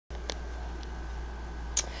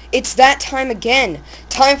It's that time again.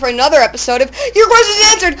 Time for another episode of Your Questions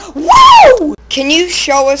Answered! Woo! Can you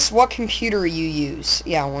show us what computer you use?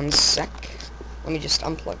 Yeah, one sec. Let me just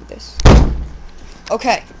unplug this.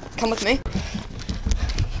 Okay, come with me.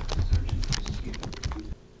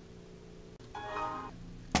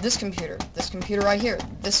 This computer right here.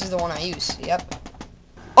 This is the one I use, yep.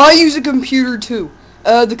 I use a computer too.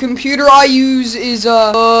 The computer I use is,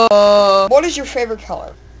 What is your favorite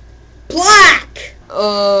color? Black!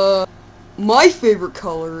 My favorite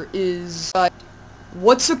color is,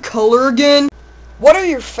 what's a color again? What are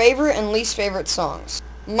your favorite and least favorite songs?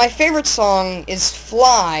 My favorite song is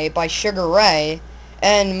Fly by Sugar Ray,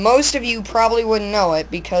 and most of you probably wouldn't know it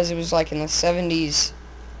because it was like in the 70s,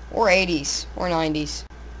 or 80s, or 90s.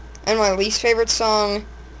 And my least favorite song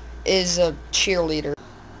is Cheerleader.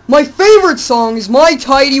 My favorite song is My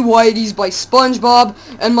Tidy Whities by SpongeBob,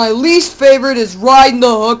 and my least favorite is Riding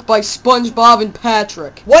the Hook by SpongeBob and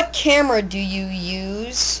Patrick. What camera do you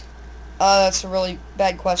use? That's a really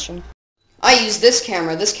bad question. I use this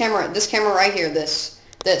camera right here, this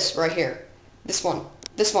right here. This one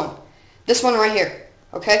right here.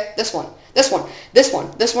 Okay? This one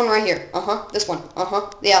right here. This one.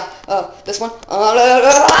 Yeah, this one.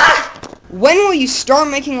 When will you start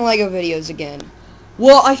making LEGO videos again?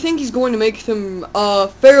 Well, I think he's going to make them,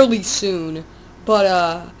 fairly soon, but,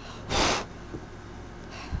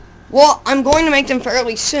 well, I'm going to make them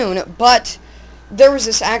fairly soon, but there was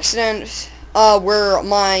this accident, where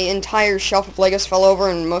my entire shelf of Legos fell over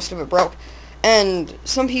and most of it broke, and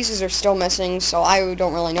some pieces are still missing, so I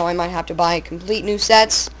don't really know. I might have to buy complete new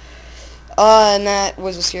sets, and that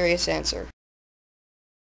was a serious answer.